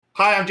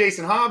Hi, I'm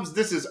Jason Hobbs.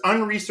 This is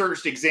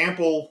Unresearched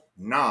Example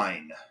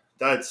 9.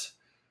 That's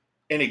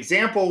an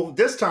example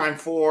this time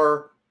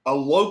for a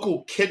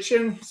local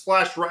kitchen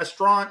slash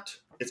restaurant.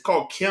 It's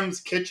called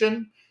Kim's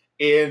Kitchen,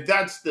 and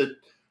that's the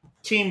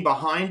team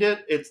behind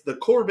it. It's the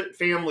Corbett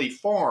family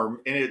farm,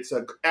 and it's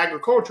an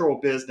agricultural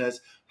business.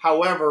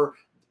 However,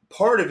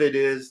 part of it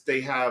is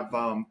they have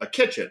a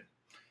kitchen,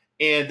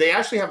 and they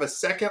actually have a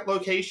second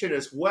location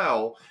as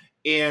well.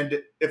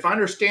 And if I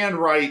understand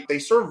right, they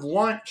serve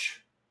lunch.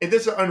 And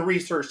this is an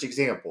unresearched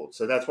example,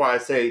 so that's why I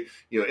say,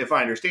 if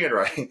I understand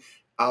right,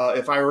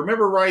 if I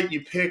remember right,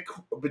 you pick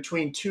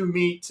between two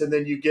meats, and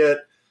then you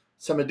get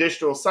some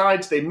additional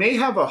sides. They may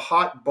have a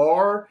hot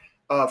bar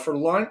for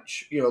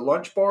lunch,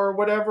 lunch bar or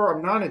whatever.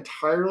 I'm not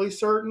entirely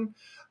certain.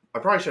 I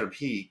probably should have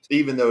peeked,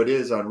 even though it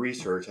is on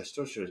research. I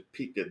still should have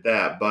peeked at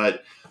that,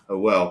 but oh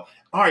well.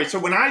 All right, so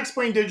when I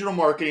explain digital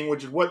marketing,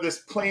 which is what this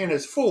plan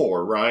is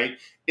for, right?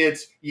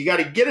 It's you got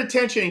to get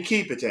attention and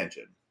keep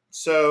attention.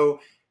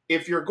 So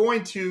if you're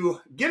going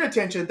to get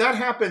attention, that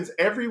happens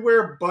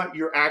everywhere but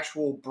your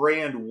actual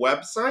brand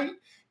website.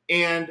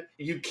 And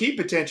you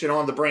keep attention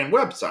on the brand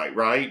website,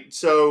 right?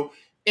 So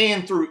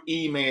and through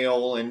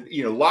email and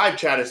live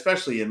chat,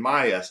 especially in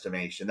my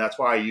estimation. That's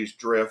why I use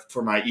Drift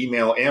for my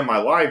email and my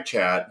live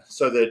chat,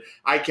 so that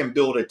I can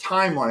build a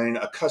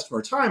timeline, a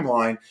customer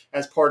timeline,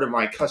 as part of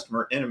my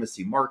customer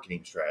intimacy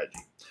marketing strategy.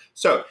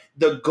 So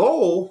the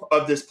goal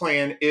of this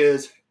plan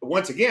is,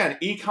 once again,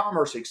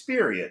 e-commerce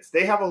experience.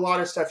 They have a lot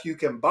of stuff you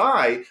can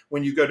buy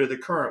when you go to the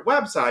current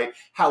website.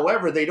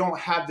 However, they don't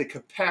have the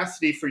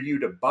capacity for you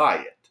to buy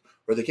it,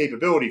 or the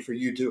capability for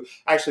you to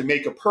actually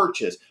make a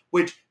purchase,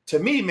 which to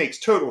me makes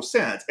total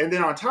sense. And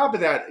then on top of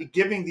that,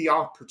 giving the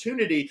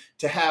opportunity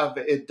to have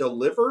it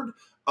delivered,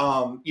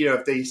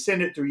 if they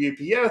send it through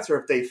UPS, or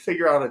if they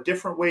figure out a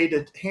different way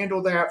to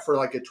handle that for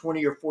like a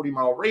 20 or 40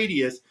 mile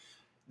radius.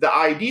 The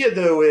idea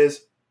though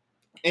is,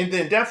 and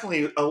then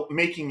definitely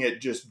making it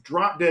just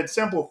drop dead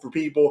simple for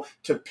people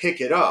to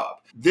pick it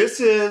up. This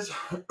is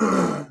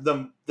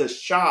the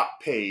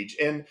shop page.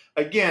 And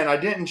again, I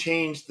didn't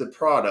change the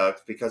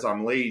product because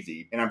I'm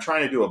lazy and I'm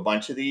trying to do a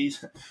bunch of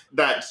these.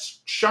 That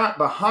shot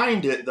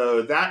behind it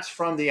though, that's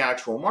from the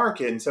actual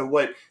market. And so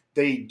what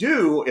they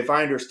do, if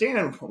I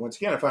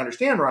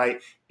understand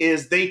right,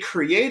 is they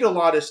create a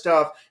lot of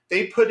stuff,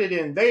 they put it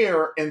in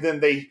there, and then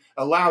they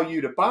allow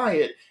you to buy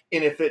it.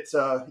 And if it's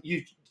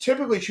you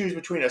typically choose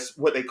between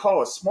what they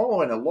call a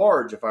small and a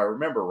large, if I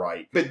remember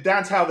right. But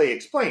that's how they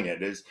explain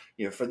it is,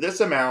 for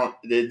this amount,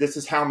 this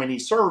is how many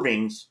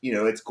servings,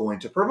 it's going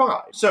to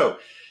provide. So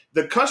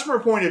the customer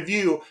point of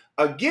view,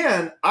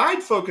 again,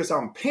 I'd focus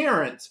on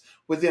parents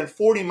within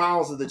 40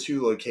 miles of the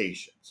two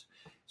locations.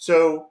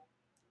 So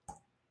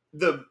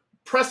the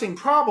pressing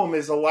problem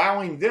is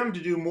allowing them to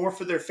do more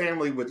for their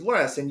family with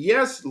less. And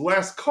yes,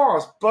 less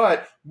cost,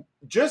 but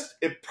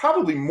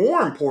probably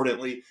more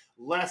importantly,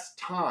 less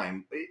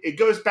time. It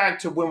goes back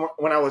to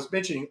when I was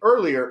mentioning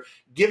earlier,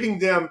 giving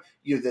them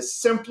the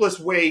simplest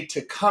way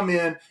to come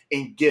in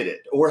and get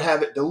it or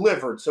have it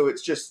delivered. So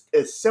it's just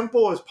as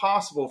simple as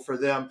possible for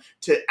them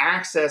to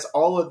access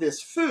all of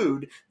this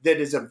food that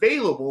is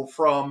available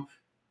from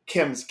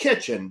Kim's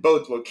Kitchen,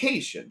 both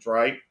locations,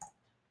 right?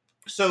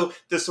 So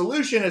the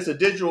solution is a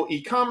digital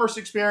e-commerce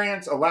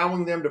experience,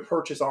 allowing them to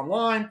purchase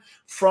online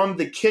from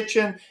the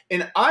kitchen.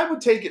 And I would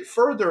take it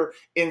further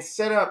and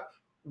set up,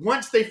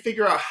 once they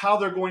figure out how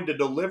they're going to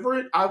deliver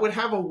it, I would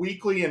have a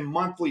weekly and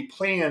monthly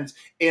plans,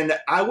 and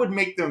I would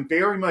make them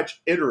very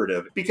much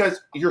iterative, because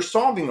you're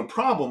solving a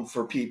problem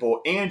for people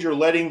and you're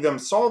letting them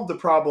solve the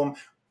problem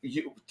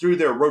through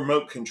their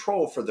remote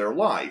control for their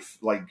life.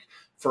 Like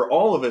for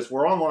all of us,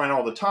 we're online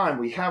all the time.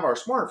 We have our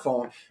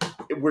smartphone.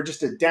 We're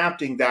just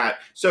adapting that.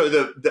 So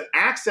the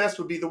access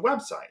would be the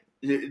website,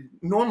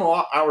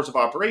 normal hours of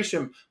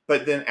operation,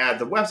 but then add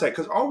the website,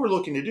 because all we're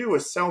looking to do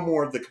is sell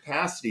more of the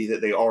capacity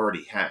that they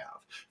already have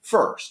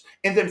first.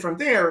 And then from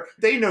there,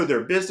 they know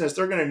their business.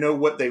 They're going to know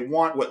what they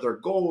want, what their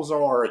goals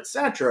are,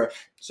 etc.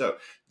 So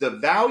the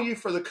value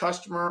for the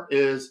customer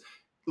is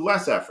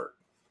less effort.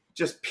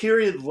 Just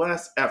period,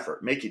 less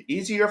effort. Make it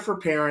easier for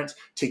parents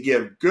to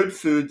give good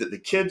food that the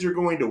kids are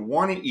going to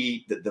want to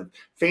eat, that the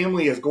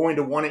family is going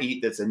to want to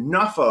eat, that's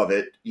enough of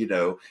it,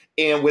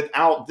 and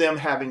without them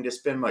having to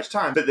spend much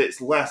time, but it's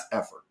less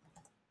effort.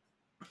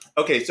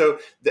 Okay, so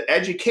the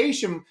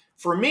education,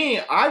 for me,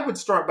 I would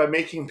start by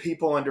making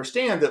people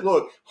understand that,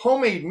 look,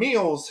 homemade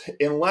meals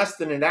in less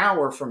than an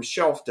hour from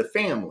shelf to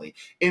family.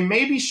 And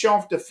maybe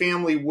shelf to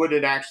family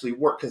wouldn't actually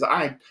work, because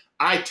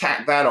I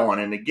tack that on,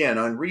 and again,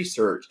 on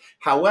research.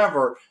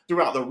 However,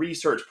 throughout the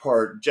research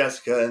part,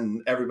 Jessica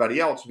and everybody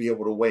else would be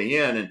able to weigh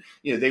in,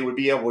 and they would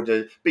be able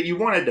to, but you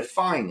want to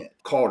define it,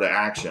 call to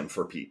action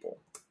for people.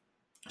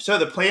 So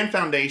the plan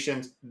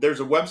foundations, there's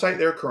a website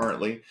there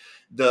currently.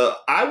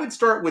 I would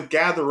start with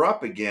Gather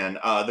Up again.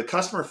 The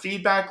customer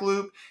feedback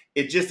loop,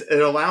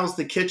 it allows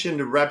the kitchen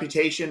to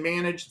reputation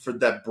manage for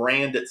the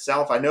brand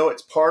itself. I know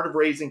it's part of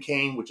Raising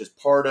Cane, which is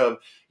part of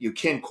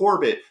Ken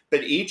Corbett,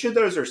 but each of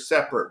those are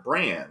separate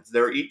brands.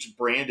 They're each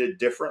branded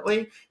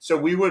differently. So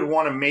we would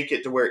want to make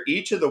it to where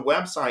each of the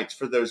websites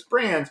for those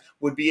brands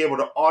would be able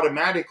to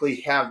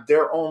automatically have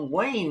their own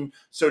lane,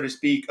 so to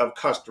speak, of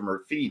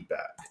customer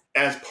feedback.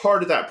 As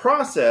part of that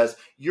process,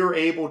 you're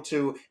able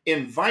to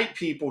invite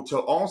people to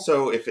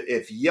also,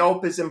 if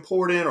Yelp is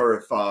important, or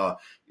if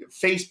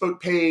Facebook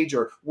page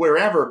or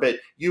wherever, but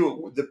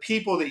the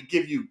people that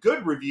give you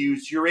good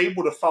reviews, you're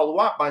able to follow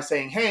up by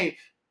saying, hey,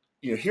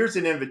 here's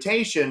an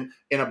invitation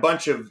in a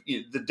bunch of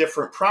the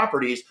different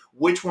properties.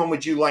 Which one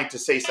would you like to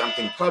say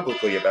something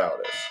publicly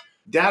about us?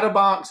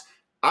 Databox,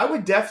 I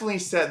would definitely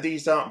set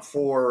these up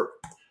for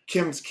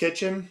Kim's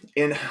Kitchen,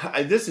 and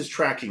this is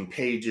tracking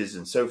pages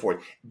and so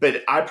forth,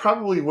 but I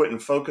probably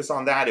wouldn't focus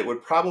on that. It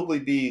would probably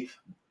be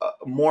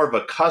more of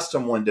a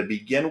custom one to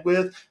begin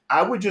with.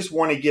 I would just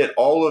want to get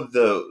all of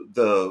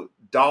the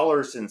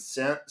dollars and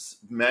cents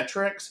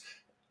metrics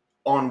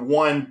on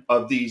one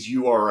of these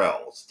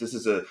URLs. This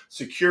is a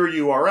secure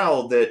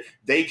URL that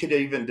they could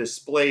even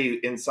display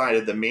inside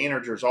of the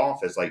manager's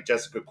office, like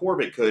Jessica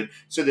Corbett could,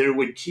 so that it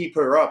would keep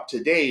her up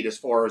to date as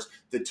far as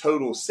the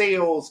total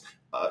sales,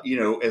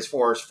 as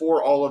far as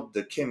for all of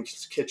the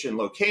Kim's Kitchen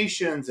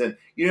locations. And,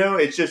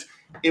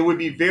 it would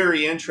be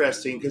very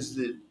interesting because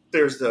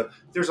there's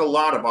a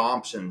lot of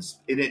options,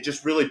 and it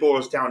just really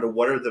boils down to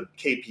what are the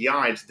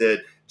KPIs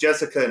that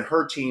Jessica and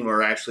her team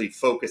are actually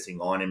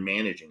focusing on and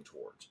managing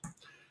towards.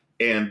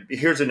 And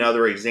here's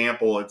another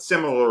example. And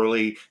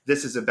similarly,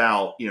 this is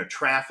about,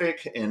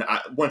 traffic. And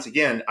once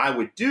again, I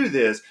would do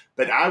this,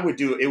 but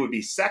it would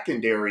be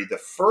secondary. The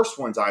first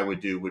ones I would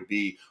do would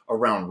be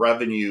around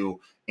revenue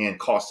and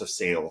cost of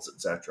sales,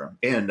 et cetera,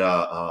 and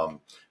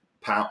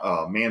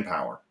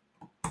manpower.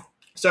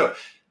 So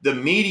the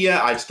media,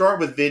 I'd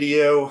start with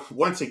video.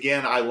 Once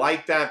again, I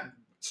like that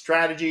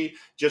strategy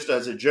just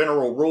as a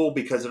general rule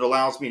because it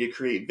allows me to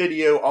create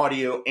video,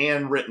 audio,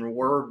 and written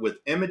word with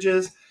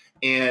images.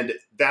 And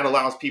that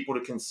allows people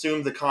to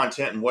consume the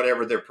content in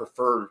whatever their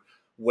preferred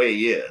way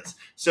is.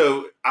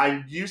 So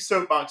I use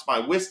Soapbox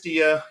by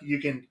Wistia. You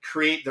can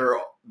create their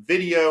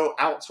video,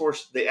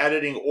 outsource the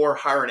editing, or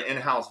hire an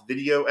in-house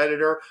video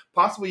editor,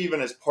 possibly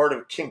even as part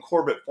of Ken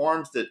Corbett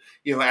Farms that,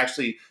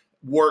 actually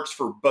works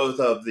for both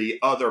of the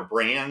other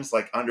brands,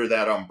 like under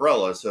that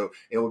umbrella. So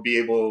it would be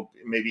able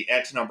maybe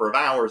X number of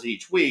hours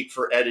each week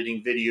for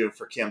editing video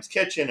for Kim's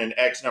Kitchen and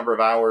X number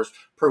of hours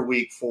per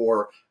week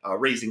for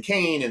Raising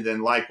Cane, and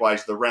then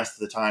likewise the rest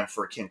of the time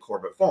for Ken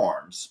Corbett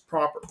Farms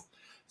proper.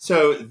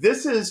 So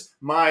this is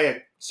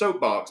my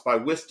Soapbox by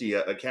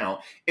Wistia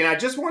account. And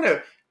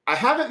I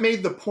haven't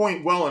made the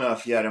point well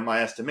enough yet in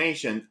my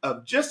estimation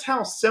of just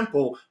how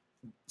simple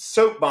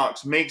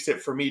Soapbox makes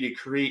it for me to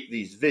create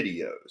these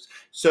videos.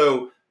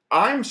 So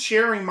I'm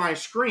sharing my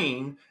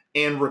screen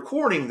and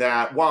recording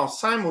that while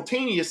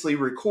simultaneously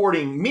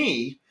recording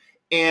me,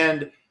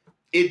 and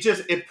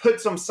it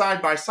puts them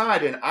side by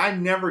side, and I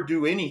never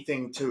do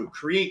anything to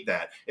create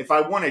that. If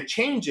I want to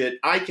change it,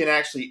 I can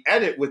actually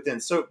edit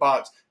within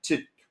Soapbox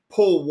to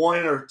pull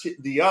one or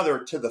the other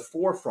to the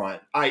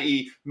forefront,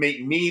 i.e.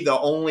 make me the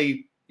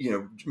only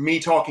me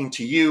talking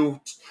to you,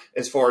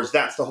 as far as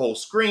that's the whole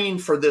screen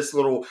for this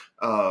little,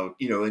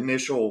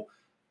 initial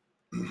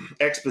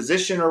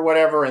exposition or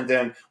whatever. And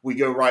then we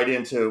go right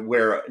into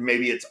where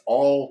maybe it's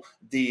all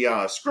the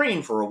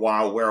screen for a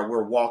while where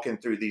we're walking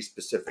through these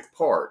specific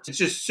parts. It's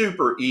just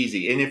super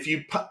easy. And if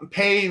you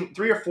pay $300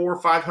 or $400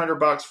 or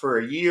 $500 for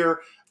a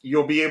year,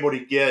 you'll be able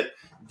to get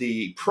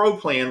the Pro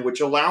plan,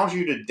 which allows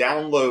you to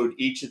download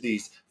each of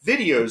these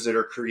videos that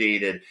are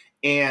created,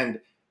 and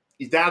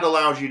that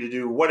allows you to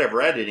do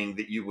whatever editing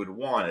that you would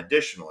want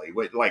additionally.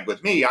 Like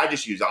with me, I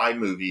just use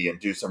iMovie and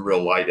do some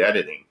real light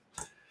editing.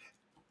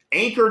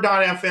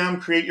 Anchor.fm,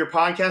 create your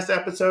podcast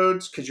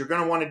episodes, because you're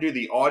going to want to do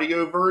the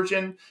audio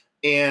version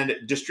and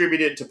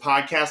distribute it to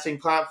podcasting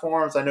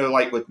platforms. I know,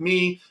 like with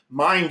me,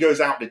 mine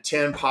goes out to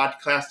 10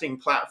 podcasting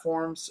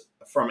platforms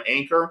from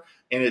Anchor,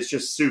 and it's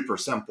just super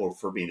simple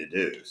for me to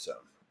do. So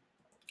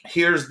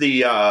here's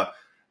the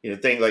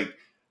thing, like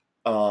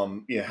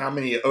how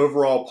many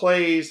overall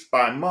plays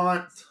by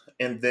month,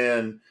 and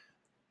then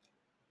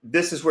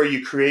this is where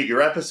you create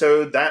your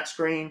episode, that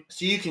screen.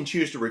 So you can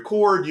choose to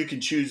record, you can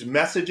choose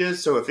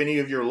messages. So if any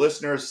of your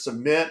listeners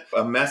submit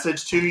a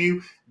message to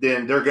you,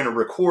 then they're going to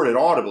record it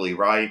audibly,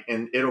 right?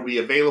 And it'll be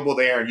available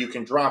there, and you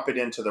can drop it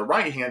into the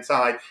right-hand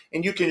side,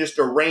 and you can just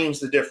arrange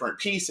the different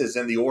pieces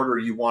in the order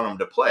you want them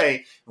to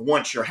play. And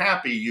once you're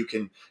happy, you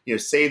can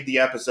save the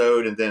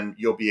episode, and then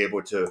you'll be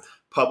able to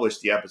publish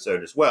the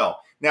episode as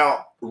well.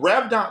 Now,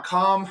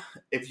 Rev.com,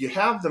 if you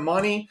have the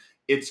money,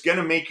 it's going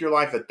to make your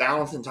life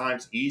 1,000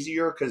 times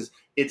easier, because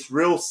it's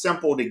real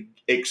simple to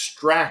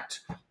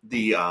extract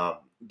the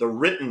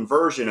written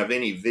version of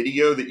any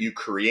video that you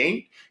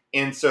create.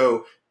 And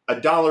so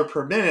 $1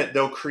 per minute,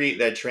 they'll create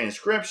that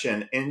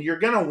transcription, and you're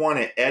going to want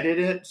to edit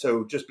it.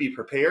 So just be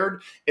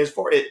prepared as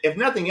far, if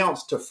nothing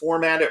else, to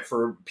format it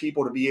for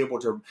people to be able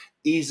to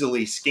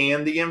easily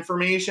scan the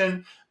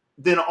information.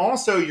 Then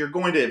also you're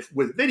going to,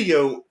 with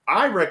video,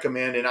 I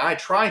recommend, and I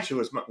try to,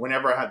 as much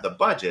whenever I have the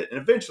budget,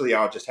 and eventually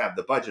I'll just have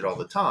the budget all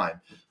the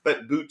time,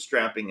 but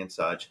bootstrapping and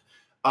such.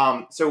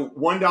 So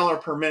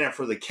 $1 per minute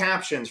for the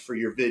captions for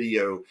your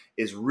video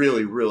is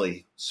really,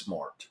 really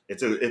smart.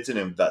 It's an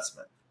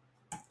investment.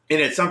 And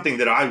it's something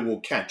that I will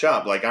catch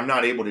up. Like, I'm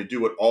not able to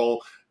do it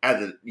all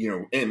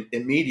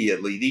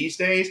immediately these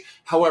days.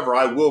 However,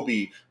 I will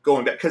be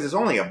going back, because it's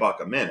only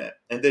 $1 a minute.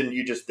 And then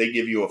they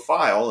give you a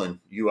file and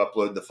you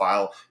upload the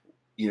file,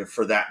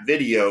 for that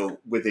video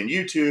within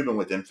YouTube and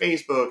within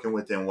Facebook and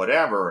within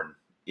whatever,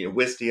 and,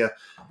 Wistia,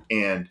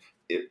 and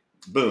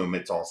boom,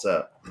 it's all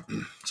set.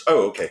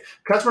 Oh, okay.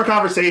 Customer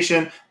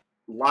conversation,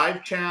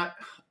 live chat.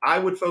 I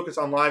would focus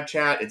on live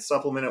chat and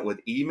supplement it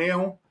with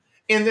email.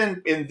 And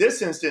then in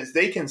this instance,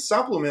 they can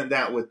supplement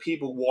that with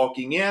people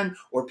walking in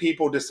or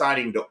people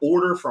deciding to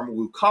order from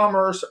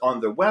WooCommerce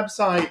on their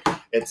website,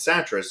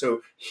 etc.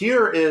 So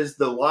here is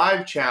the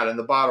live chat in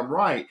the bottom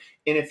right.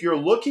 And if you're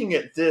looking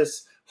at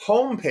this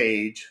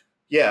homepage,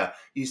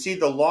 you see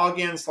the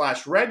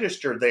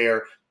login/register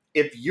there.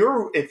 If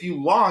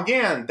you log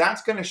in,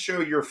 that's going to show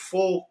your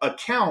full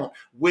account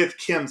with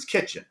Kim's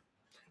Kitchen.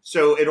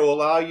 So it'll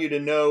allow you to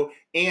know,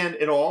 and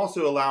it'll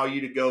also allow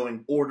you to go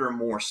and order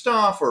more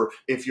stuff, or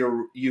if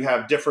you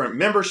have different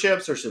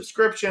memberships or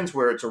subscriptions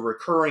where it's a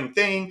recurring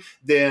thing,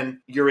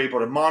 then you're able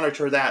to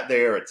monitor that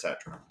there,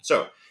 etc.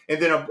 So,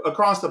 and then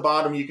across the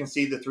bottom, you can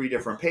see the 3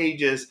 different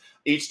pages.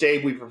 Each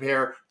day we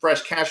prepare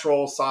fresh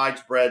casserole,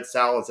 sides, bread,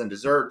 salads, and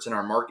desserts in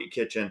our market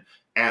kitchen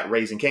at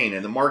Raising Cane.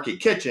 And the market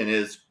kitchen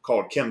is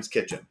called Kim's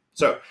Kitchen.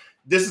 So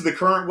this is the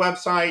current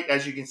website.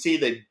 As you can see,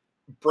 they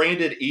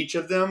branded each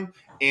of them,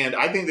 and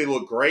I think they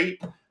look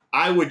great.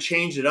 I would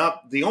change it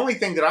up. The only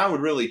thing that I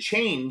would really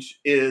change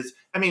is,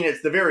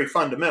 it's the very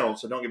fundamental,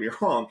 so don't get me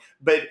wrong,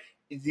 but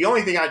the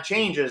only thing I'd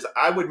change is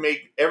I would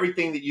make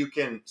everything that you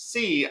can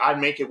see,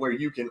 I'd make it where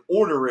you can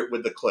order it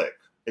with the click.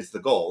 It's the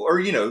goal.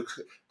 Or,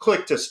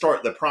 click to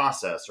start the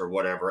process or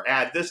whatever.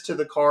 Add this to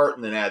the cart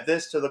and then add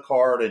this to the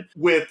cart. And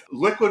with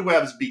Liquid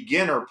Web's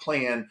beginner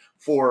plan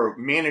for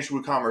managed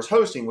WooCommerce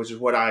hosting, which is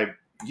what I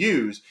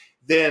use,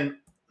 then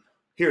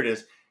here it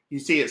is. You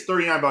see it's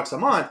 $39 a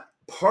month.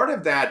 Part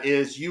of that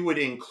is you would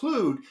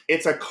include,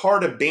 it's a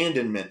cart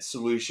abandonment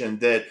solution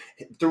that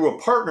through a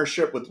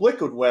partnership with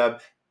Liquid Web,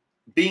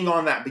 being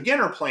on that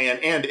beginner plan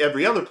and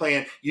every other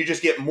plan, you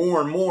just get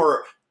more and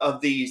more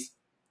of these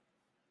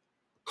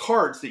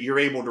carts that you're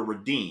able to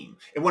redeem.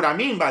 And what I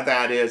mean by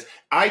that is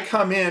I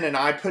come in and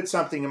I put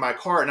something in my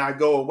cart and I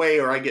go away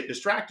or I get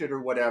distracted or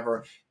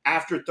whatever.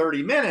 After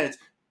 30 minutes,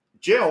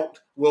 Jilt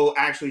will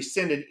actually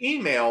send an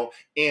email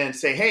and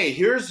say, hey,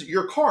 here's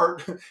your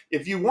cart.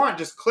 If you want,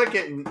 just click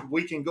it and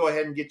we can go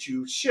ahead and get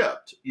you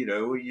shipped. You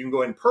can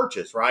go ahead and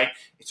purchase, right?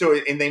 So,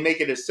 and they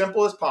make it as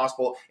simple as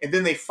possible. And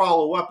then they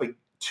follow up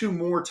 2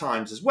 more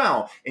times as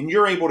well. And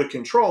you're able to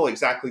control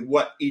exactly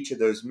what each of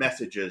those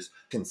messages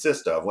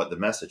consist of, what the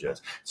message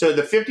is. So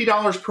the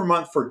 $50 per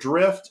month for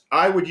Drift,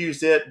 I would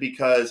use it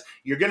because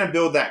you're going to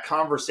build that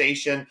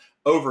conversation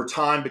over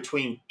time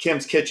between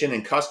Kim's Kitchen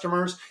and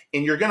customers.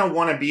 And you're going to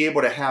want to be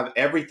able to have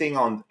everything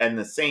in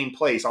the same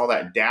place, all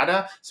that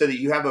data, so that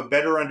you have a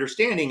better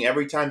understanding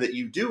every time that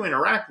you do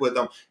interact with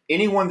them.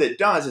 Anyone that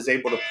does is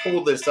able to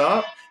pull this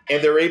up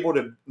and they're able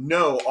to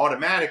know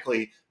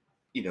automatically,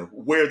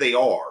 where they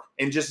are,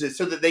 and just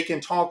so that they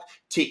can talk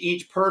to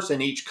each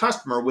person, each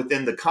customer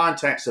within the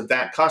context of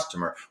that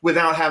customer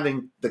without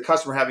having the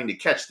customer having to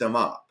catch them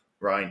up.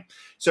 Right.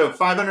 So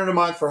 $500 a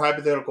month for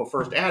hypothetical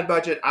first ad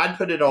budget. I'd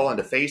put it all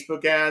into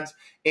Facebook ads.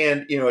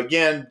 And,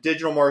 again,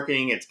 digital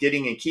marketing, it's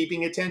getting and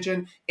keeping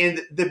attention.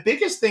 And the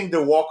biggest thing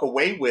to walk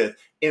away with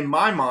in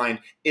my mind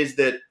is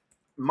that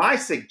my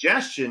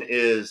suggestion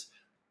is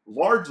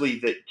largely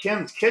that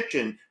Kim's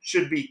Kitchen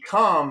should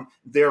become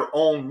their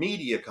own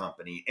media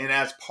company. And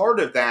as part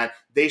of that,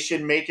 they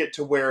should make it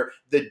to where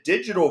the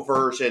digital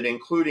version,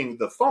 including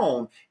the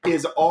phone,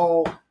 is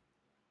all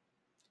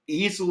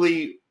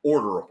easily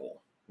orderable.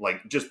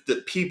 Like, just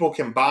that people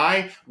can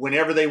buy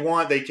whenever they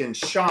want. They can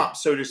shop,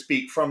 so to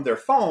speak, from their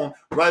phone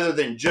rather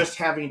than just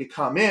having to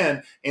come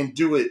in and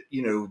do it,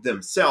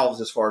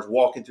 themselves as far as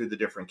walking through the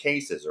different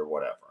cases or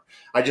whatever.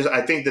 I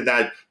think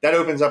that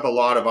opens up a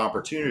lot of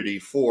opportunity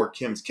for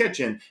Kim's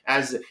Kitchen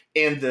and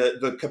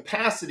the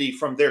capacity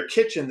from their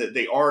kitchen that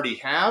they already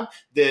have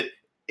that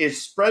is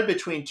spread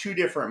between 2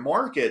 different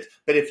markets.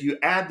 But if you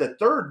add the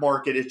third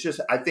market,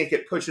 I think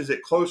it pushes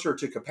it closer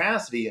to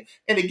capacity.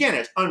 And again,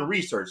 it's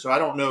unresearched, so I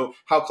don't know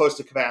how close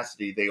to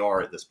capacity they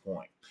are at this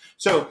point.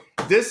 So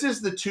this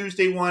is the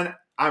Tuesday one.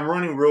 I'm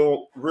running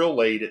real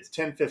late. It's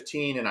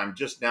 10:15 and I'm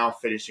just now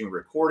finishing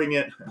recording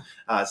it.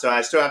 So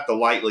I still have to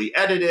lightly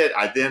edit it.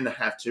 I then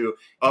have to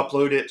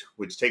upload it,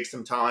 which takes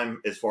some time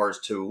as far as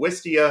to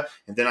Wistia.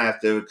 And then I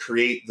have to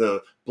create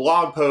the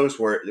blog post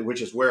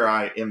which is where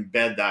I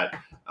embed that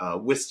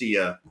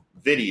Wistia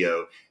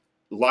video.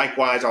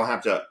 likewise, I'll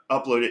have to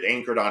upload it to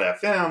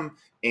anchor.fm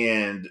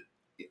and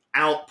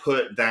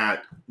output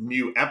that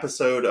new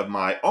episode of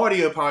my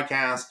audio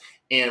podcast,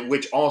 and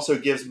which also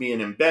gives me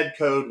an embed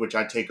code, which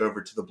I take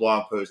over to the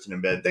blog post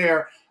and embed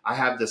there. I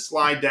have the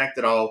slide deck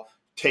that I'll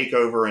take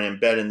over and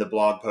embed in the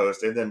blog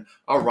post, and then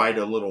I'll write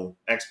a little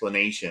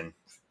explanation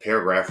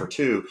paragraph or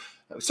two,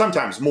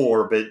 sometimes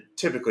more, but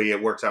typically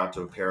it works out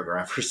to a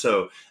paragraph or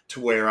so, to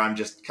where I'm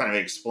just kind of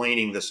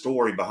explaining the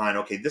story behind,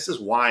 okay, this is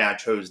why I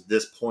chose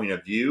this point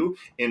of view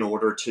in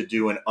order to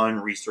do an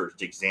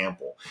unresearched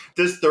example.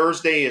 This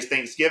Thursday is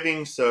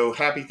Thanksgiving, so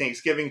happy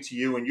Thanksgiving to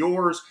you and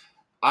yours.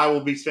 I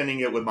will be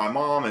spending it with my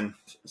mom and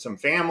some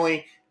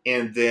family,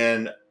 and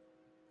then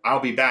I'll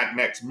be back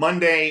next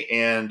Monday,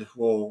 and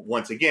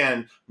once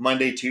again,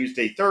 Monday,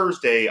 Tuesday,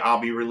 Thursday,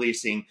 I'll be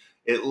releasing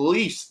at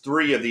least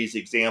 3 of these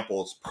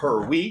examples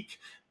per week.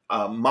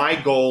 My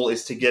goal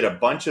is to get a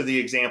bunch of the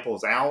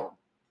examples out,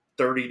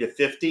 30 to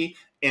 50,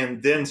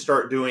 and then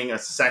start doing a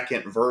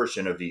second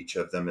version of each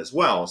of them as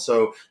well.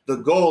 So the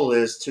goal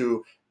is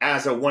to,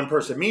 as a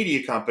one-person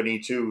media company,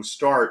 to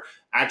start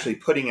actually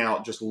putting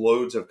out just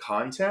loads of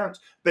content,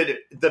 but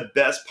the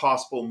best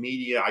possible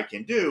media I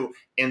can do.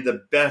 And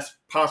the best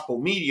possible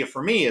media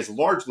for me is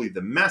largely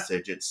the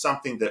message. It's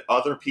something that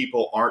other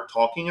people aren't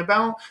talking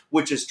about,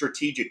 which is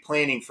strategic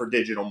planning for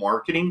digital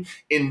marketing.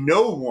 And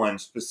no one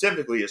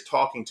specifically is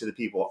talking to the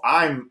people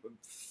I'm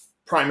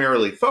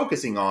primarily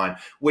focusing on,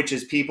 which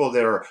is people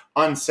that are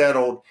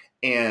unsettled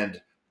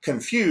and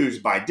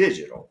confused by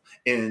digital.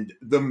 And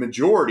the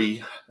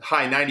majority,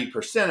 high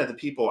 90% of the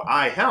people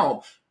I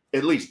help,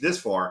 at least this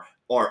far,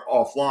 are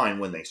offline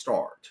when they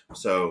start.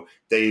 So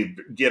they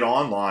get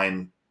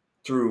online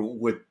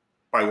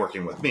by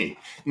working with me.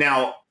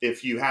 Now,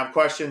 if you have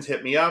questions,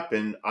 hit me up,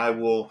 and I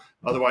will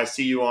otherwise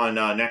see you on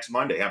next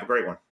Monday. Have a great one.